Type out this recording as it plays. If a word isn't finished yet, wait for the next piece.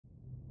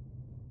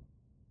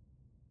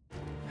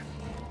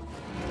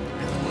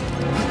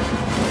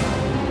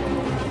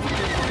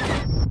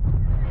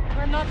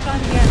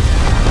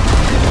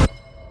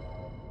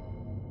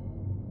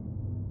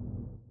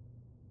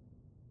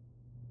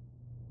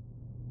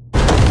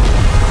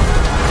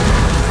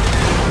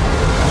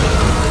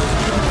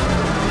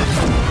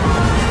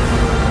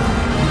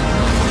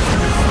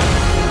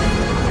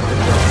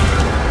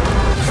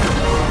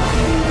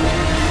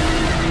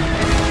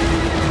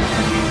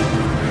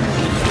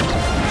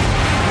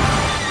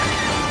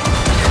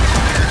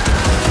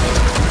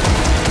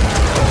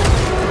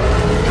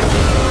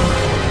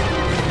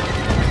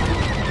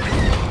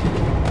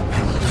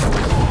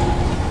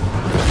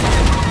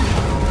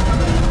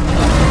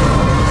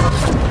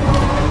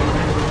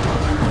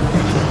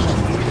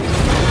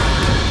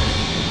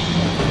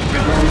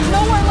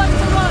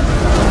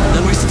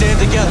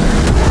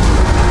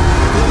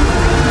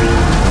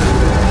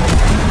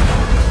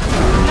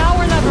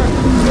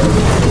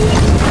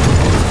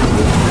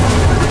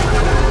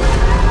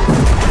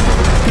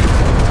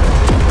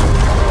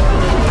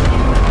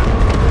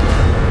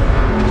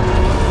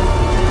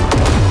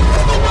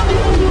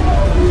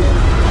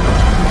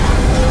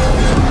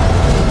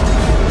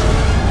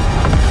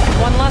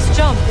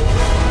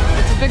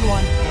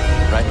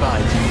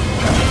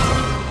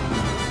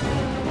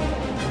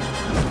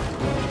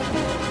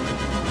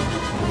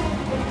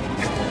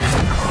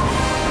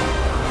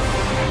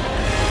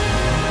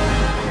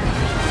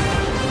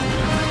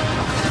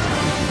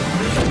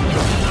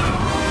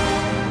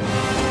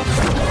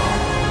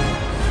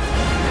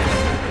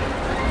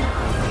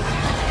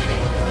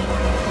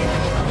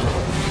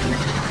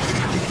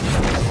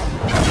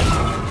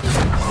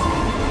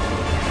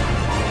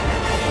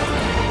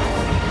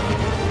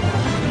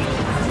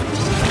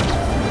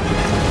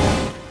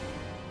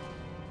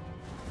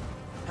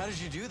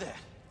do that?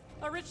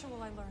 A ritual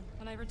I learned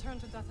when I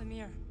returned to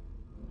Dathomir.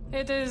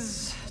 It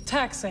is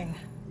taxing.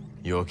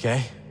 You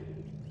okay?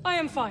 I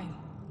am fine.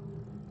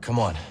 Come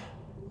on.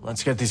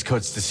 Let's get these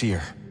coats to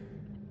Seer.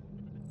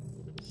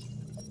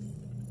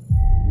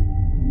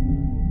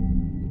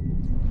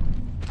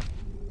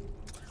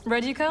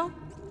 Ready, Cal?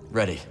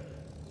 Ready.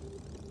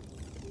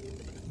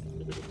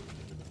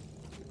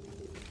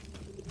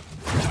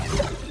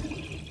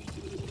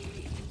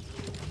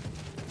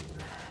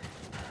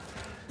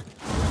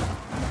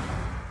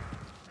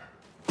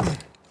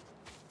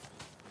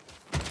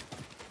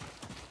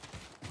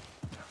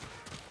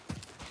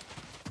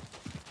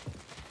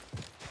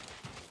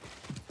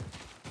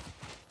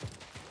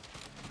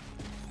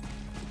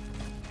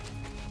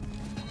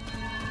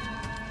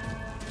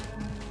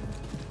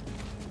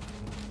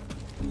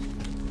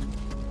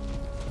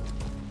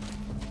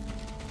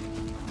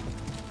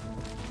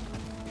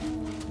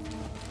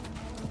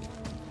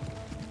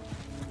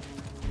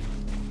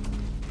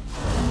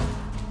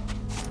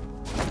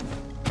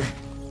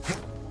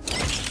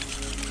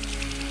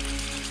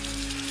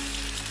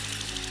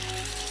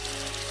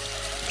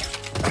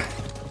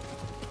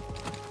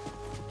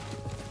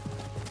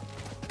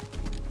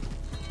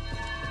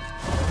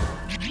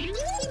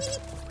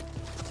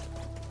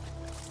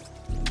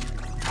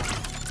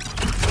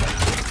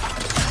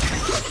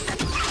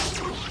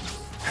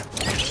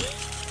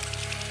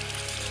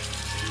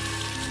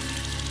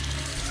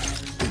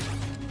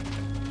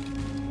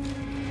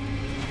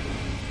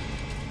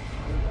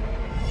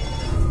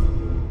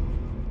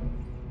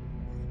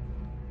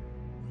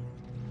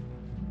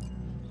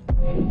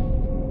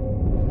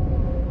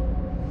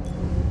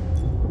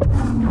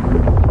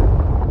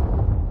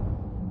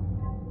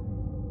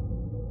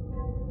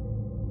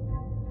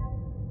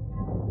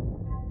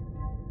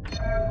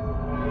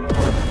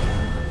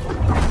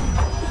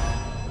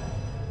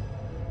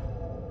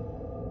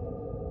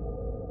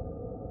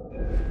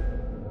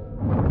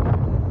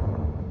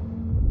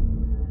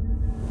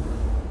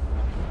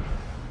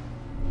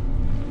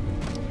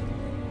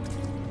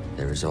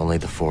 There is only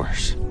the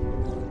Force.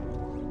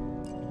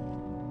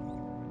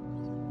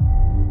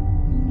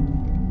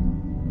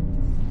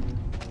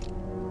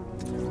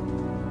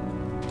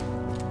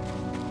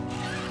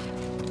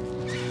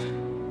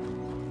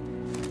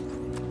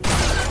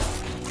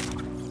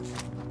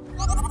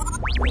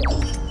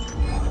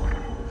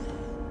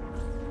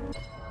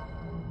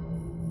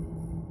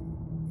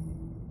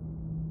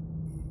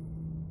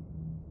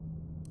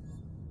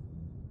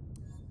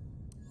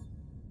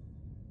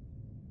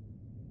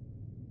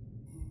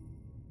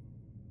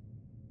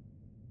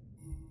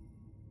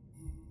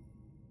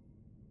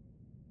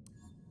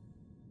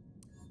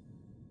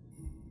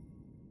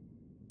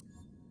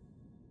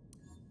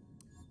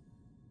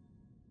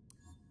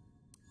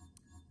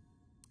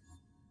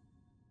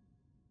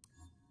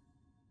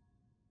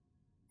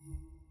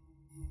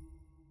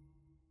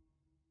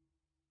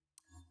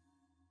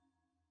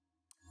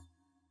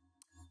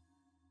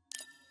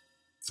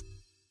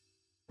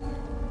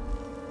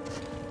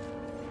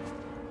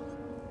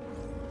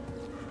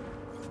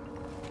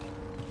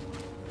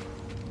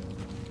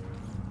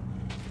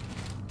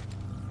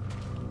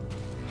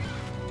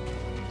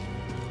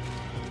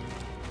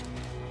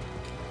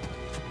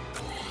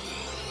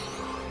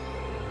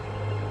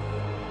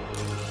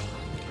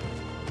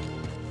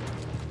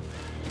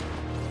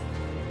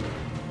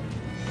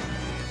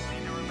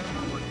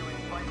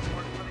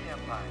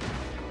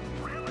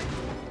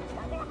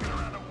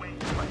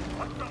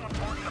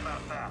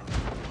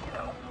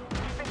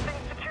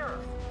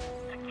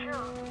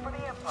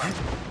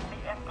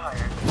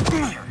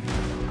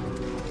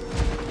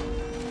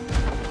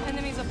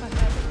 Enemies up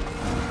ahead.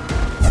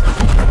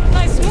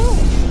 Nice move!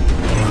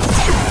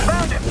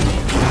 Found him!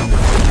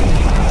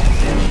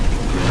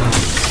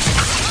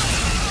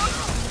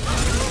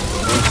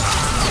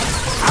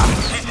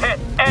 He's hit!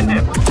 End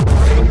him!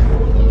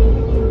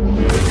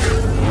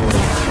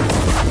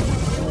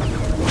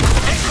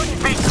 He couldn't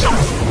beat him!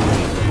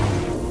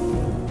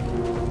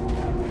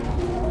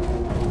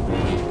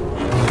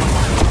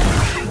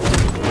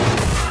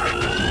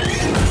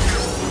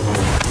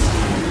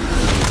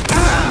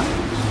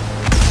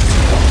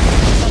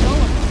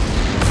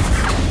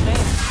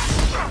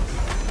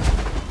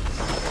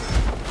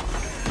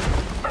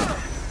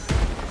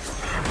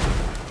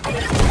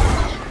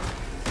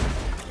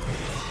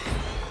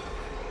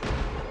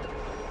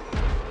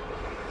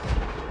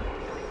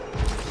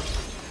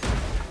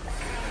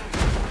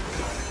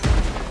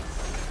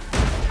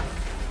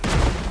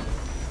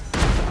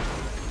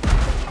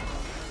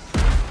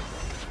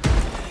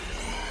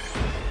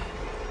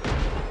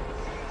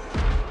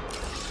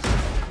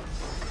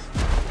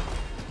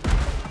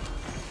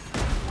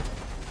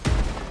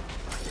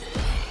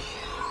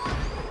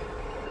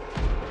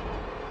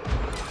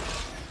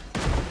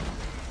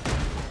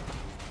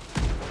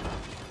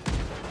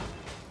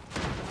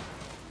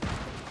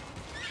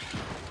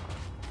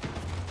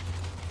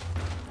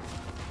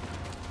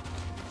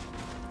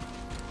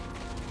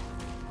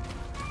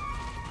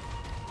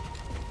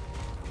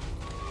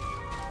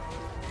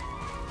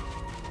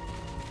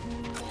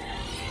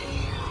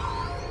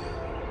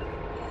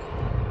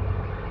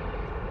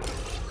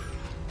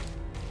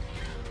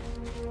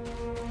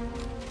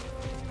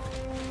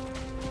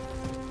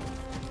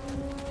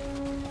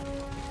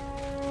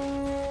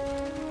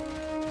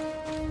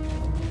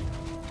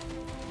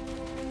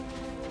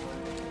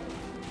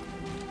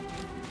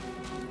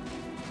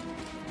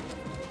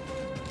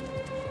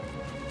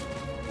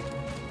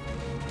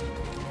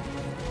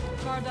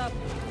 Guard up.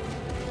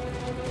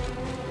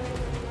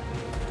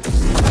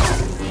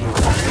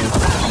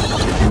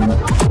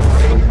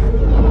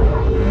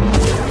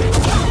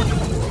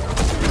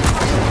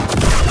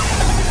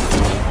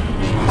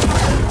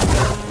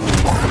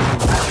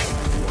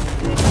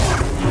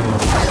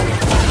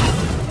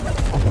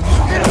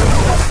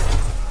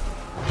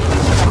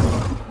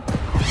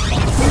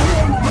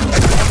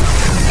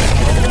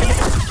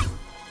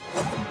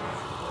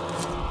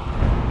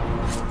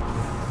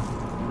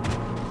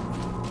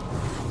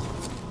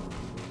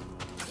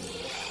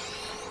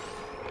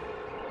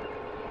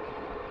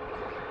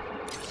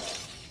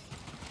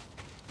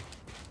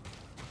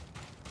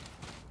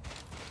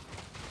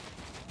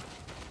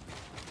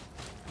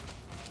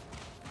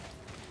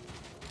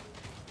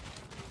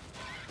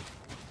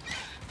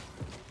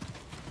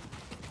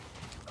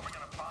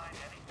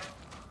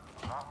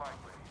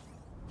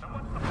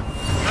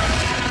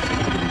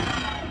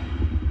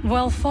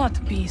 Well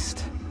fought,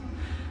 beast.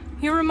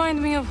 You remind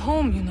me of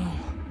home, you know.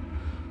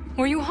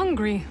 Were you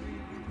hungry?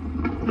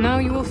 Now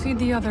you will feed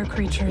the other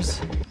creatures.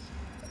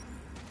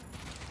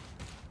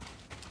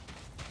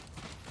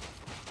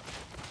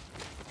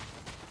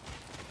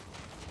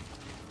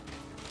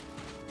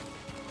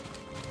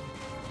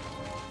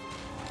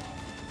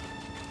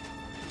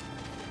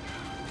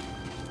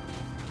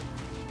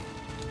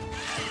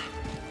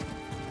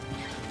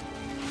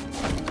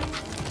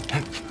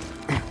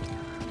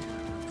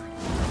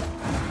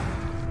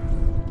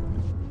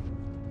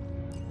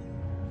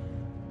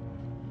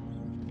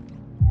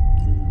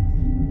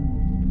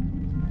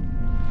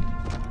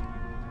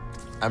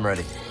 I'm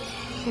ready.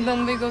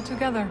 Then we go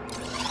together.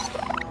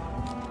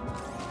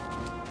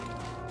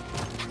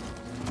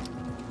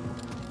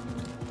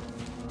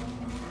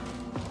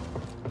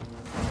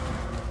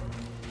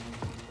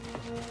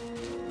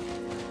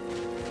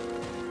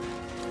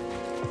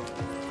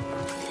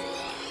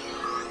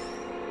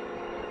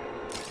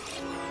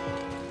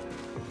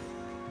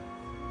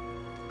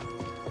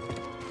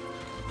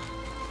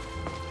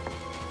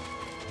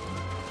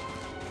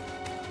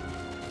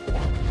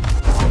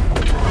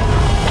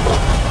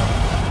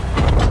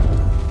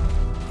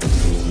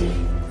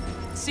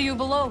 See you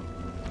below.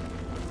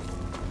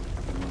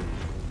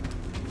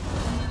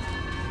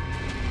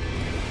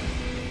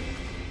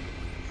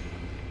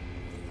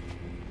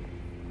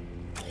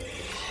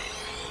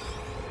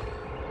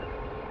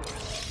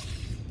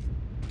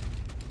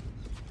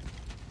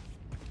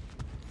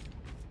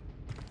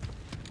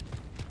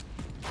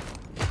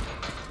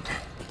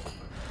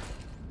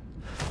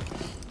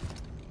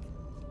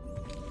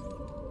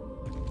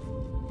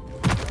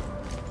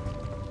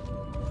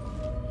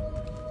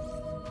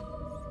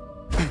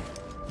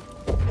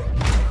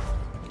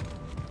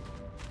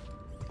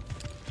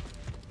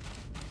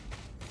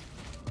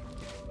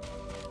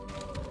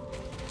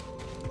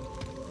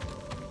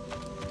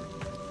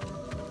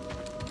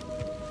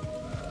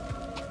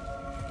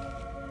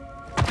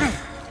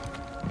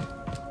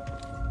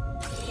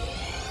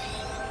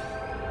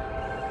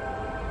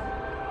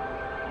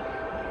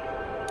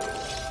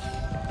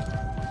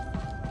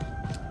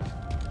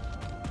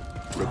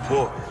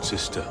 Report,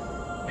 sister.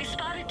 We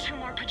spotted 2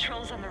 more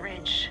patrols on the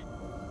ridge.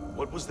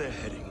 What was their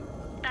heading?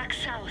 Back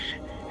south.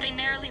 They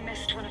narrowly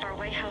missed one of our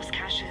Wayhouse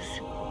caches.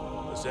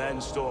 The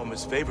sandstorm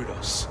has favored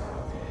us.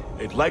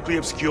 It likely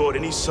obscured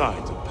any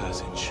signs of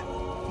passage.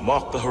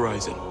 Mark the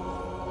horizon.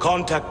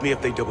 Contact me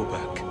if they double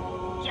back.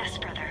 Yes,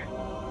 brother.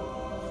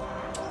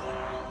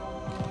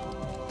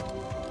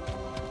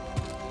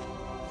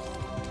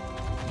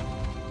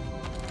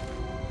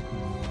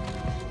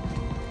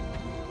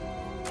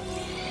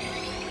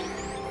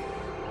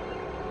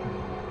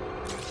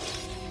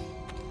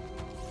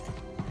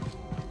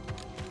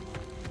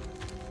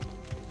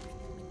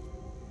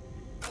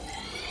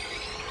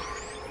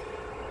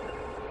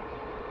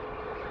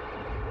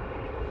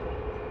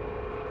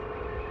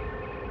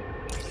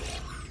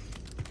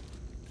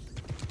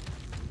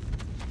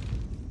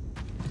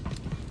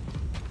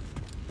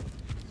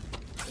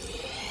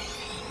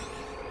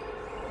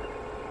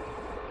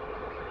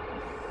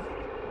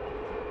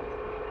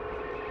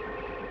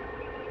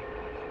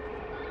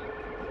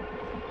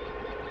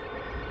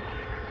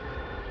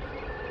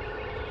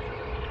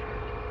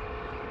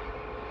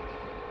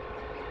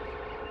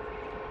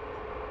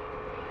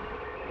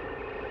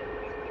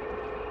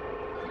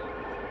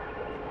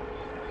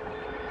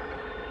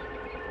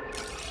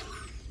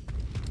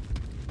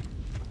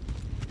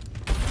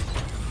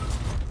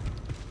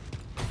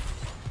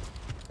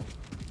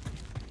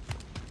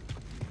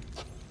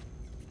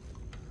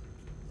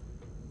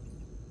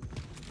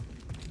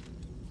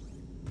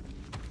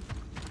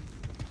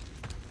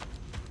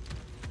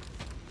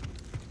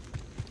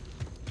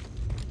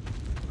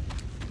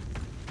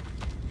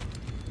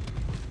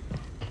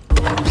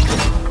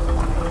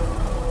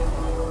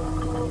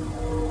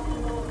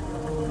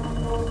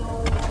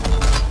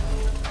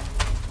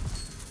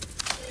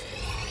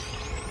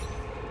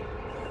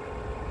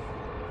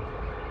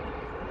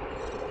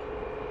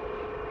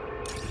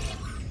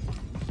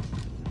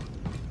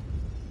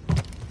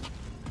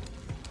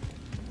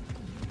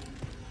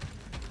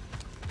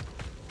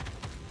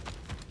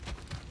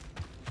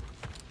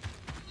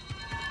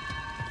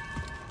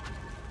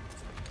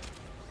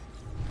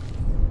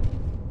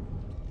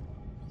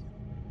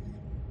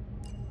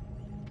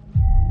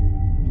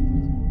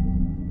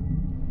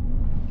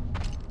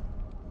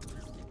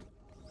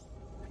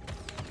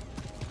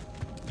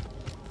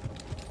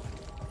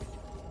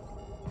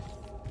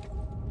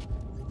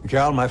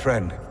 Cal, my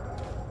friend,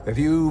 have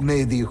you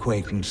made the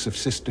acquaintance of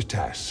Sister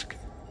Task?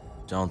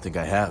 Don't think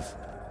I have.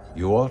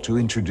 You ought to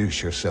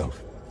introduce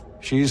yourself.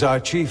 She's our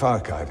chief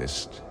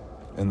archivist,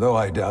 and though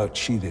I doubt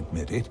she'd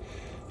admit it,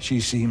 she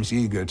seems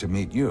eager to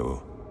meet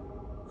you.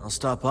 I'll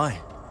stop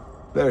by.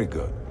 Very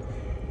good.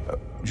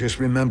 Just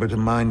remember to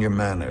mind your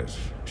manners.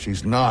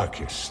 She's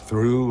Narcus,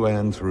 through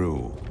and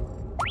through.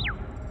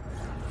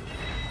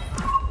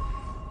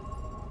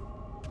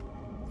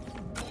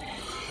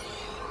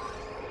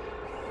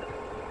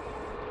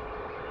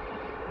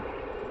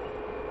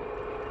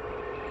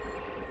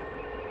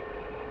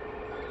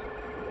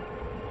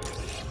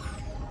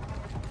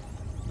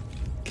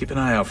 Keep an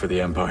eye out for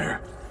the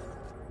Empire.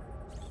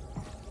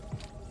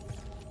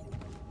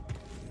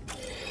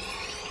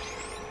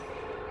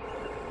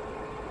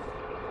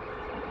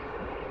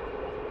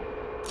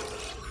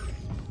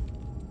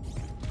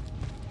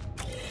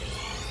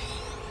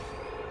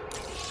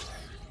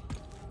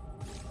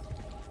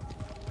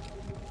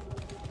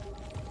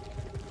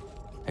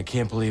 I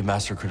can't believe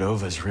Master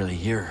Cordova is really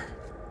here.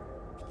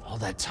 All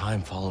that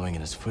time following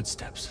in his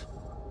footsteps.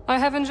 I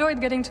have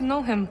enjoyed getting to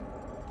know him.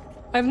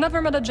 I've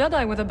never met a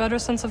Jedi with a better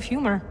sense of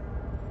humor.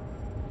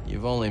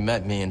 You've only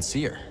met me and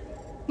Seer.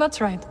 That's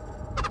right.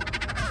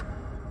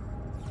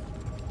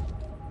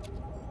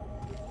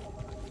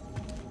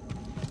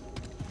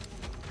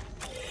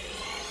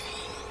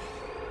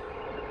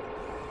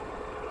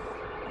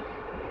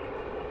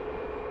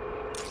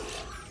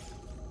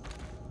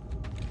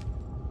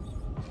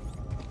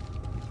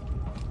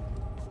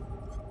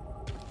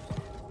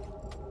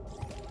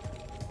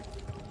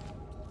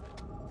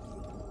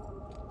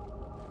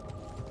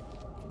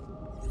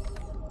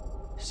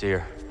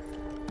 Seer.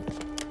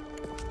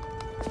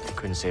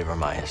 Couldn't save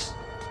Armias.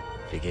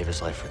 He gave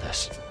his life for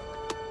this.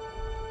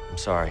 I'm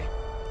sorry.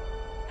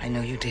 I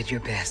know you did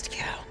your best,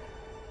 Cal.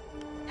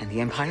 And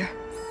the Empire?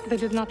 They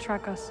did not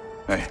track us.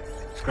 Hey,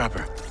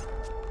 Scrapper.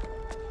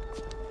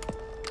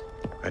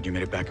 Glad you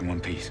made it back in one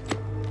piece.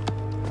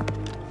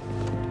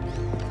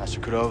 Master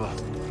Cordova.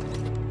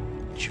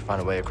 Did you find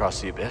a way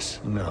across the abyss?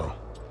 No.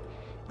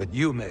 But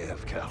you may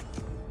have, Cal.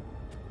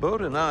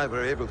 Bode and I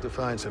were able to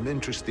find some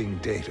interesting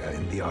data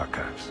in the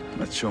archives.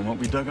 Let's show him what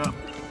we dug up.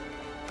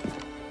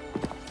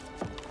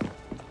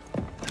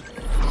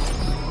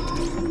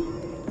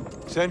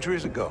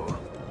 Centuries ago,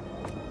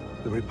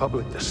 the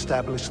Republic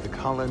established the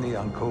colony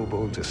on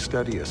Kobold to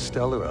study a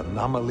stellar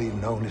anomaly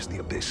known as the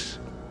Abyss.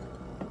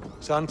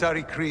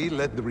 Santari Khri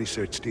led the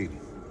research team.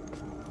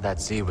 That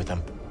Z with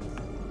him.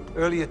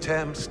 Early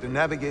attempts to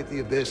navigate the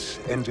Abyss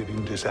ended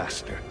in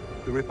disaster.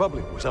 The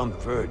Republic was on the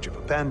verge of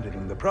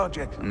abandoning the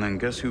project. And then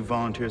guess who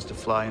volunteers to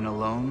fly in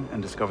alone and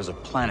discovers a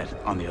planet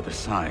on the other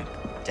side?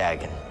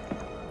 Dagon.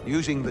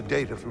 Using the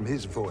data from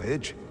his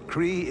voyage,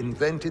 Khri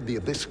invented the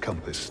Abyss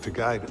Compass to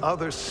guide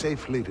others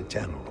safely to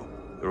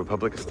Tanalorr. The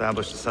Republic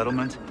established a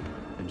settlement.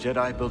 The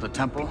Jedi built a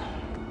temple.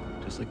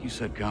 Just like you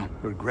said, Cal.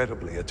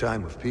 Regrettably, a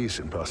time of peace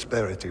and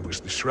prosperity was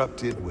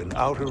disrupted when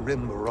Outer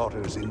Rim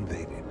marauders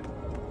invaded.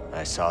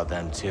 I saw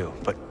them too,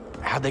 but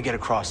how'd they get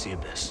across the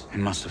abyss? He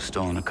must have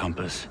stolen a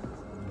compass.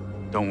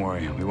 Don't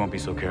worry, we won't be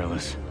so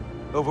careless.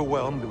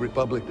 Overwhelmed, the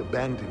Republic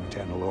abandoned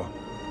Tanalorr,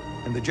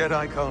 and the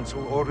Jedi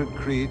Council ordered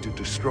Khri to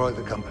destroy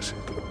the compass.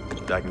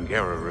 Dagon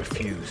Gera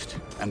refused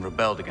and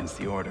rebelled against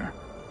the Order.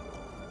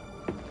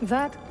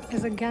 That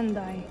is a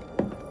Gendai.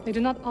 They do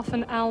not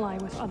often ally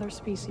with other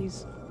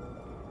species.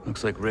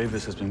 Looks like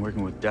Ravis has been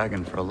working with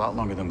Dagon for a lot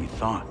longer than we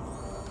thought.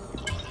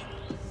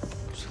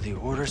 So the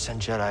Order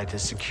sent Jedi to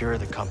secure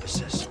the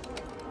compasses.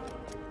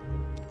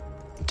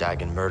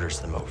 Dagon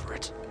murders them over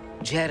it.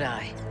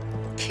 Jedi.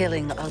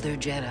 Killing other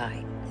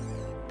Jedi.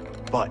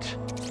 But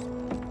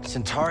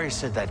Centauri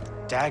said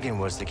that Dagon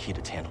was the key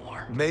to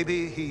Tanalorr.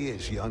 Maybe he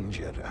is young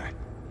Jedi.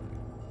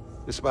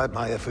 Despite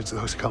my efforts,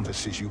 those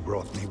compasses you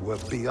brought me were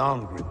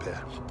beyond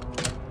repair.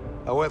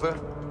 However,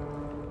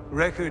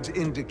 records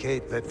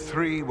indicate that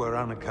 3 were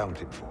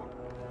unaccounted for.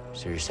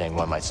 So you're saying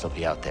one might still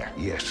be out there?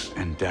 Yes.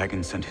 And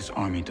Dagon sent his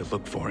army to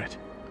look for it.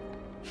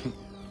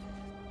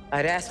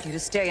 I'd ask you to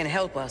stay and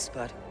help us,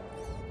 but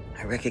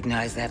I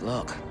recognize that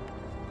look.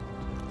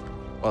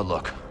 Well,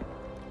 look.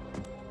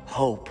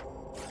 Hope.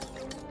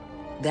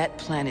 That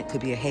planet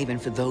could be a haven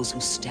for those who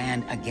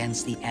stand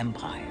against the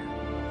Empire.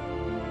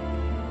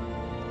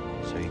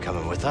 So you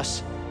coming with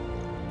us?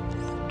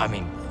 I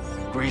mean,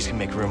 Grease can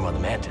make room on the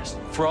Mantis.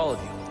 For all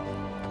of you.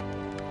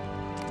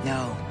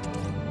 No.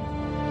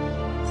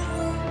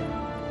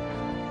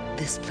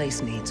 This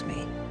place needs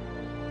me.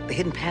 The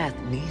Hidden Path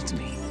needs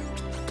me.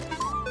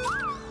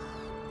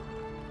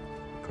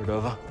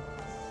 Cordova?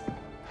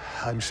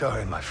 I'm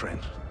sorry, my friend.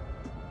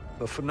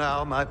 But for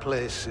now, my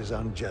place is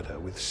on Jeddah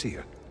with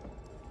Seer.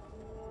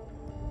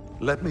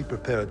 Let me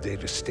prepare a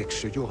data stick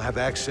so you'll have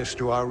access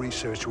to our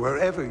research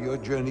wherever your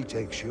journey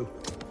takes you.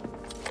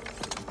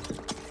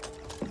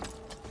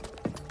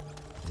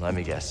 Let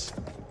me guess.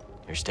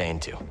 You're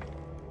staying too.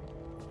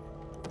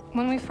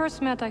 When we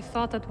first met, I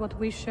thought that what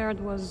we shared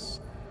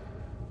was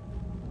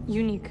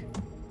unique.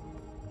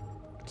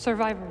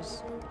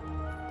 Survivors,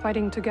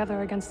 fighting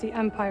together against the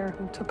Empire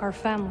who took our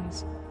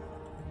families.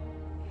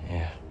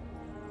 Yeah.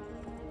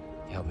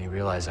 You helped me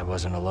realize I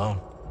wasn't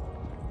alone.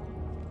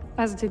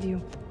 As did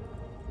you.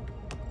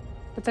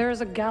 But there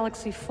is a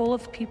galaxy full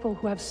of people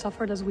who have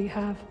suffered as we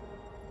have.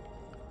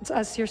 It's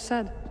as Seer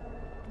said.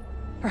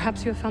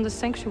 Perhaps you have found a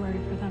sanctuary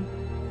for them.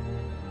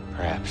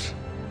 Perhaps.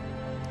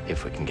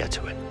 If we can get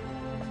to it.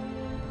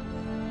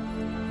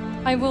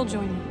 I will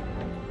join you.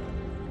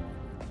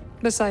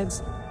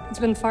 Besides, it's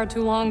been far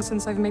too long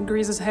since I've made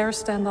Grease's hair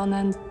stand on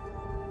end.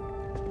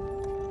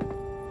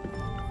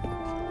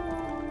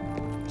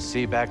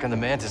 See you back on the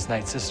Mantis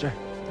night, sister.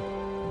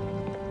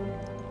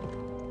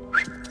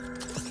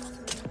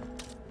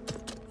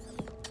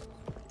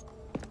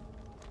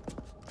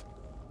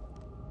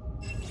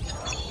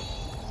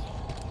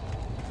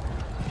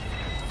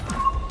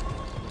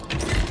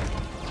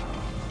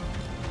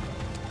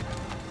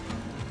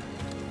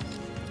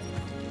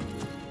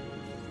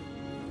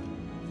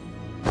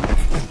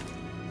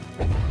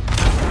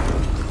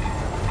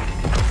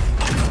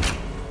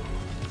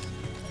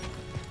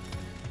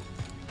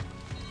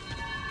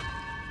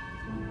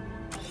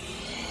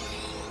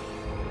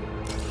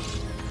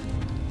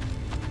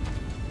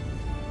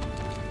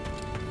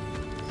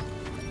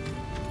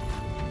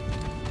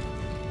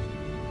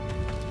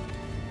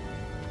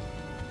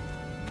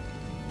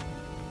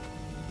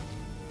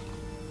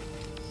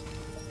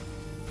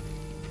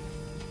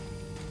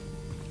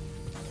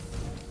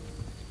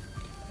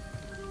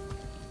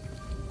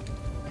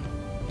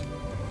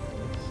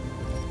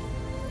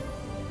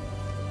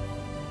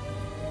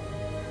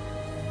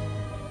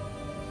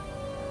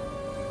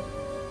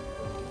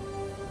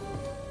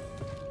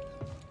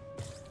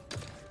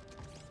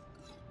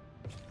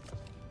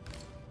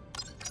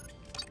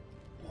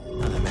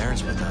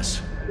 With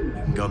us. We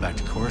can go back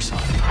to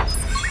Coruscant.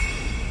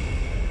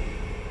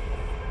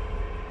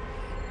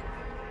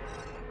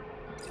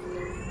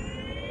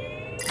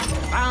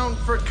 Bound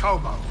for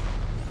Kobo.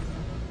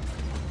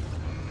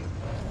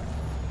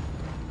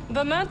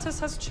 The Mantis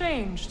has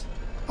changed.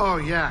 Oh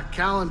yeah,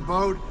 Cal and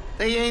Bode,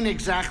 they ain't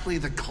exactly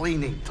the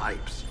cleaning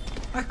types.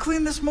 I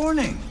cleaned this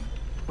morning.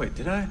 Wait,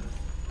 did I?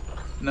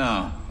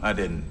 No, I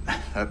didn't.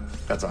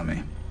 That's on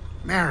me.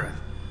 Marin,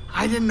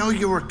 I didn't know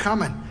you were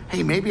coming.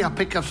 Hey, maybe I'll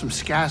pick up some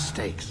scaz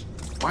steaks.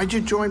 Why'd you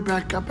join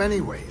back up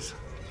anyways?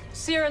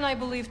 Seer and I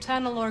believe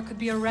Tanalorr could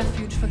be a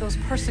refuge for those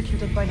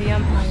persecuted by the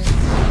Empire.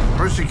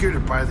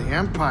 Persecuted by the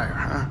Empire,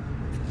 huh?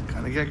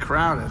 Gonna get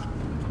crowded.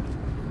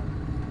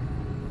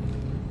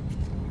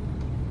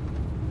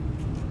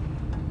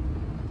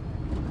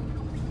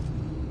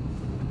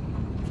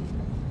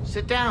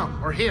 Sit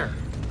down, we're here.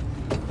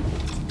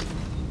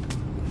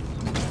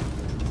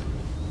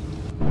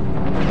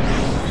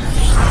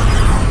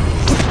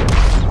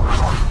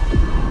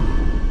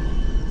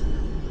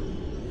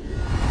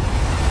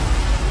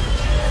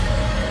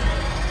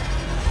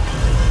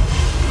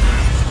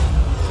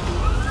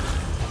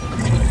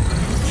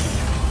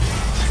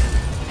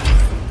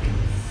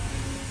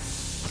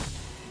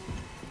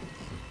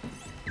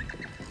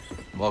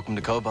 Welcome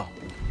to Kobo.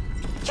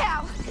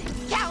 Cal,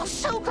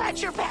 so glad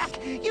you're back.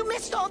 You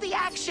missed all the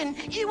action.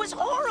 It was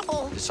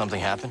horrible. Did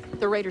something happen?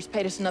 The Raiders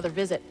paid us another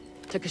visit.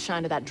 Took a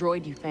shine to that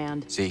droid you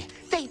found. See?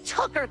 They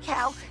took her,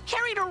 Cal.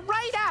 Carried her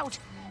right out.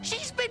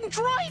 She's been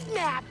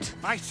droid-napped.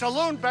 My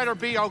saloon better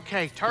be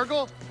okay,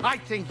 Turgle. I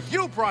think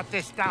you brought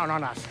this down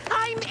on us.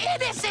 I'm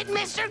innocent,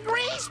 Mr.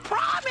 Grease.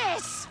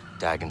 Promise.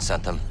 Dagon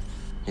sent them.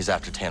 He's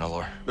after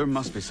Tanalorr. There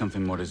must be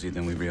something more to Z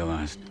than we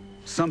realized.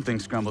 Something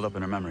scrambled up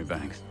in her memory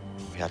banks.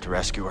 We have to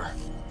rescue her.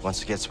 Once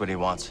he gets what he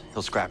wants,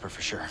 he'll scrap her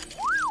for sure.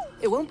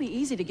 It won't be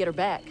easy to get her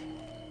back.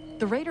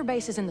 The Raider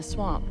base is in the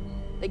swamp.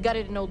 They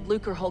gutted an old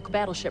Lucre Hulk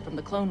battleship from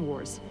the Clone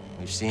Wars.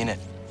 We've seen it.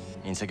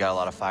 Means they got a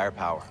lot of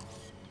firepower.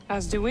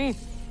 As do we.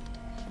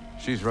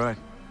 She's right.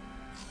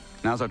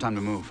 Now's our time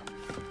to move.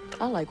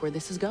 I like where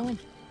this is going.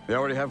 They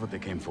already have what they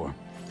came for.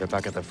 They're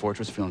back at their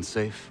fortress, feeling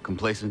safe,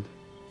 complacent.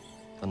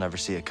 They'll never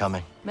see it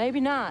coming. Maybe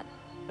not.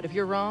 But if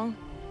you're wrong,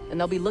 then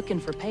they'll be looking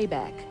for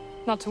payback.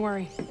 Not to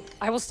worry.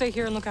 I will stay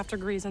here and look after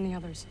Grease and the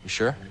others. You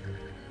sure?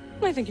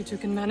 I think you two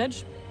can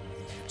manage.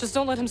 Just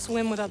don't let him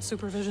swim without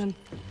supervision.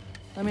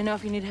 Let me know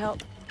if you need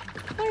help.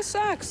 Nice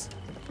axe.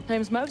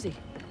 Name's Mosey.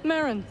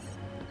 Marin.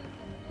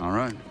 All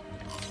right.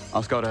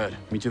 I'll scout ahead.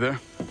 Meet you there?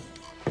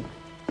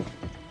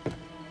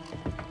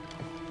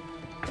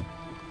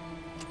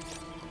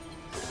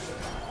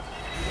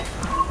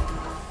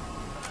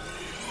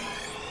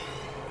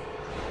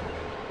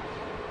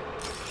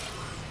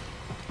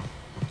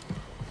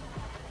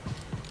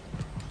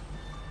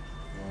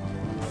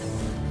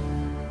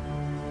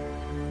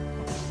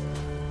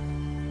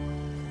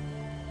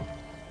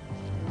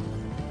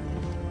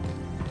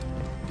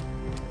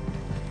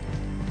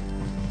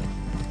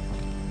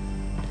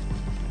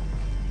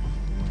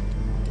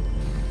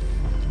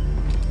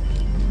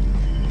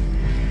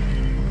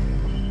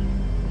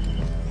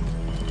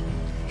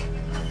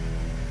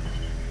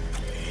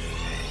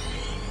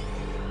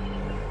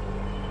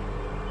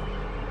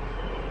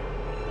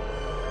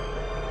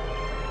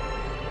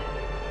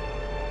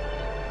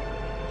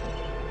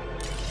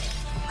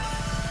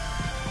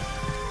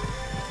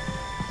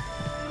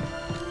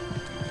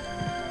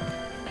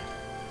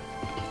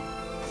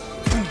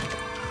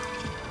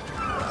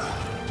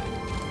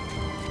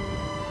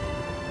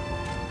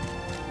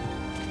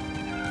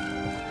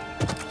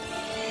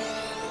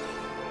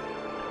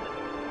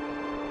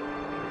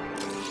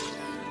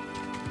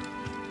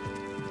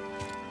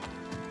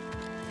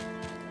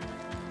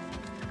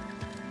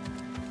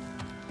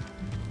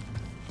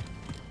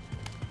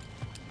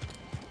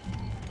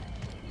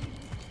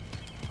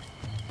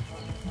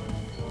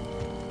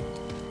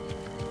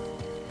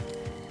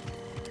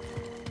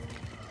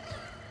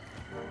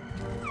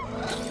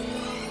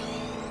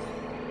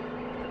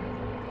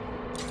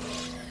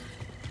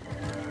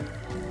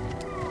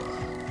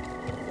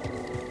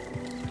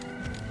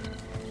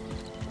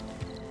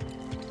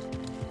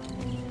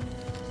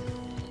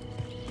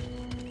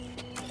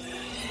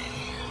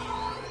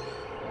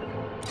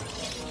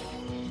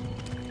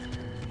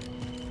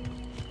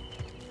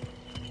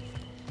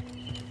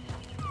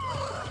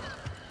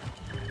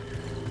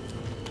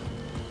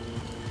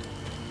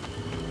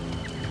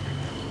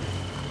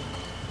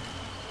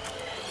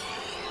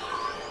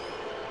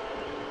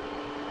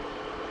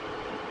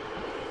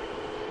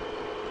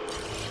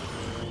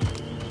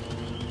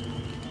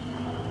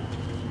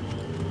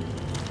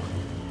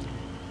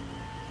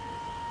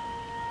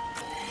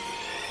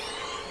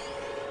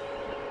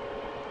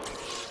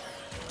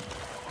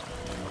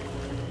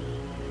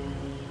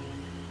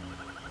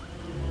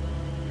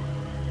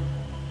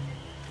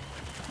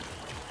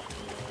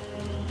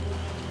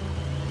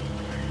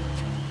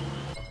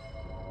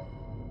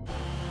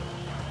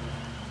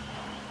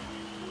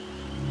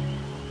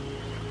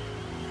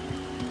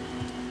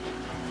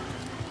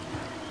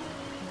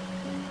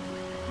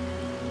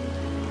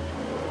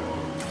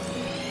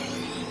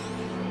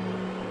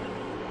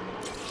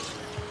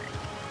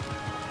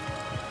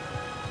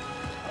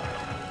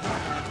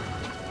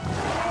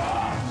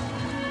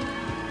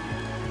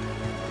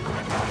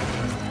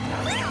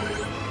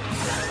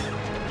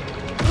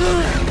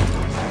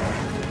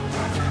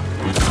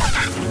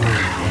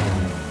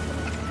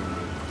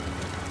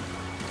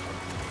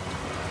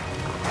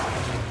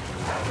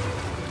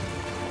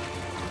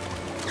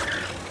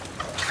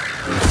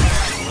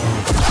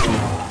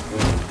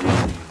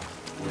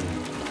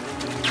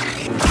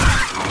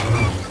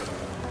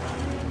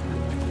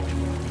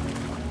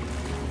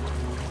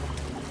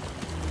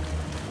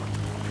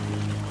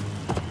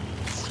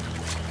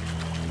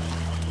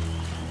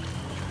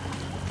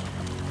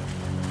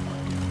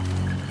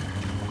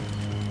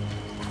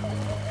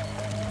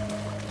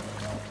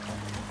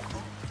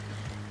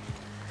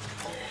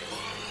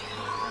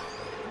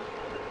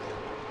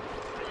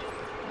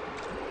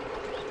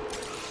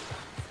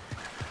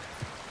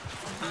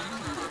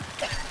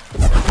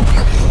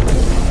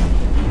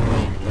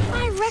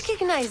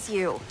 recognize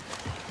you.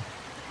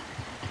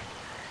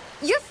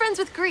 You're friends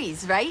with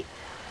Grease, right?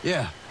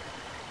 Yeah.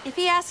 If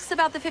he asks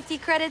about the 50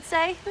 credits,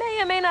 say, may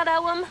or may not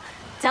owe him,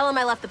 tell him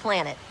I left the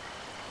planet.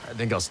 I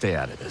think I'll stay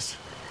out of this.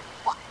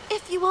 Well,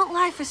 if you won't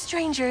lie for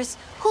strangers,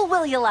 who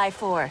will you lie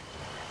for?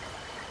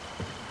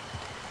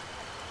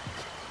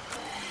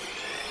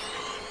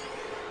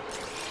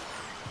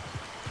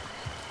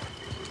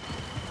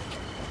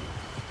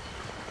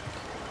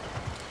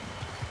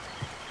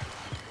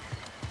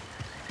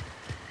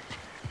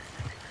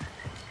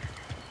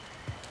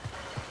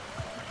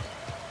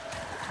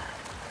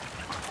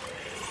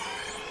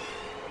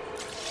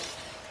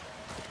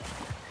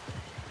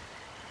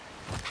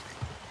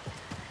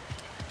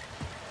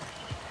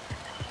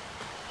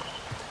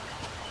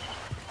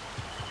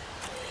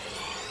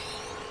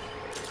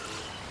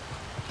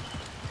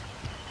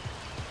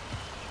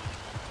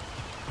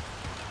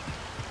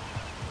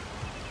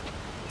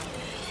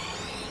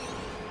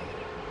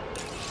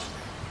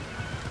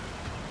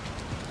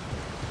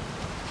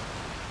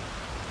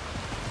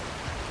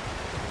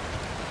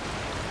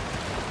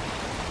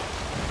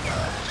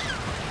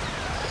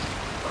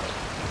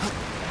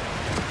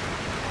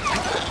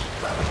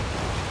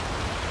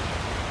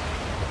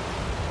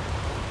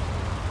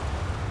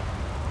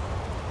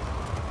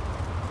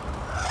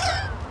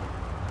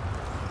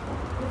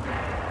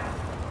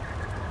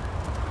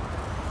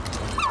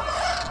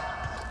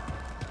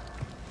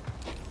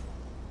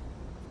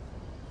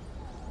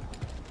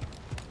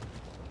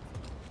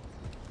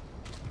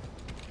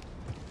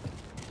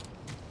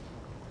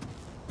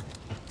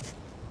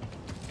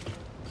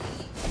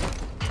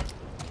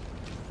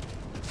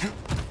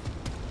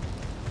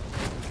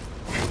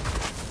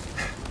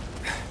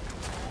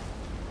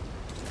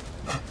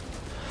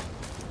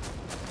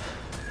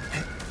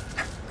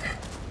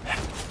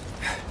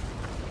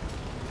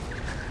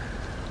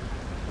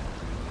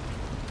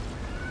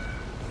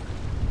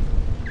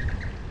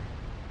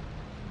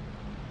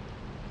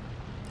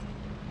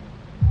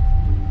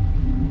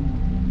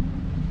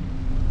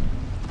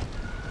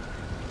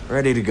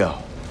 Ready to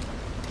go.